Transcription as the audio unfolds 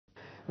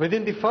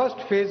Within the first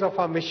phase of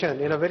our mission,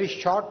 in a very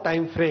short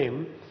time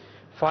frame,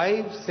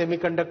 5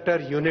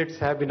 semiconductor units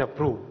have been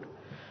approved.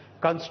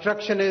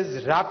 Construction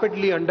is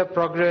rapidly under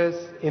progress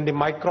in the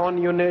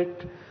Micron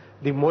unit,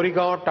 the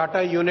Morigaon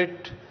Tata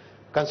unit,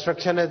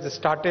 construction has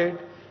started,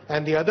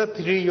 and the other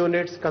 3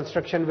 units,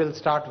 construction will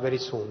start very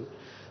soon.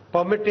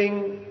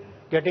 Permitting,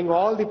 getting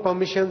all the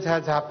permissions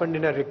has happened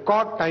in a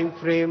record time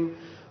frame,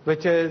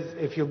 which is,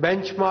 if you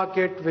benchmark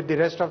it with the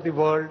rest of the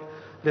world,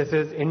 this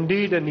is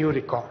indeed a new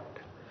record.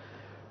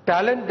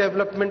 Talent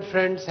development,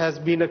 friends, has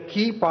been a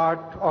key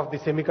part of the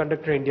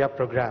Semiconductor India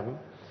program.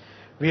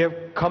 We have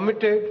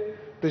committed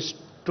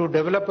to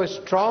develop a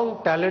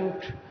strong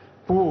talent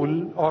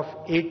pool of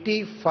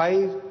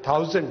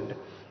 85,000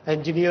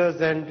 engineers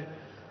and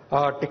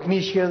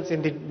technicians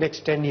in the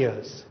next 10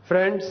 years.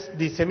 Friends,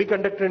 the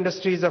semiconductor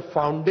industry is a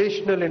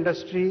foundational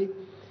industry.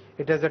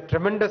 It has a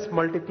tremendous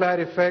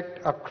multiplier effect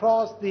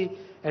across the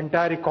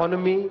entire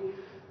economy.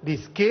 The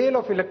scale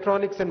of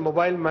electronics and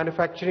mobile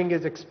manufacturing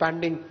is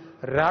expanding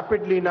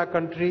rapidly in our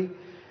country,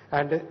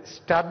 and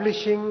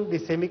establishing the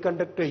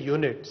semiconductor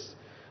units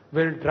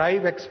will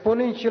drive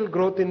exponential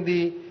growth in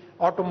the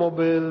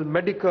automobile,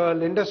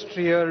 medical,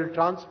 industrial,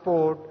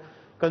 transport,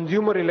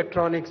 consumer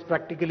electronics,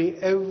 practically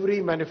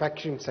every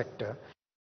manufacturing sector.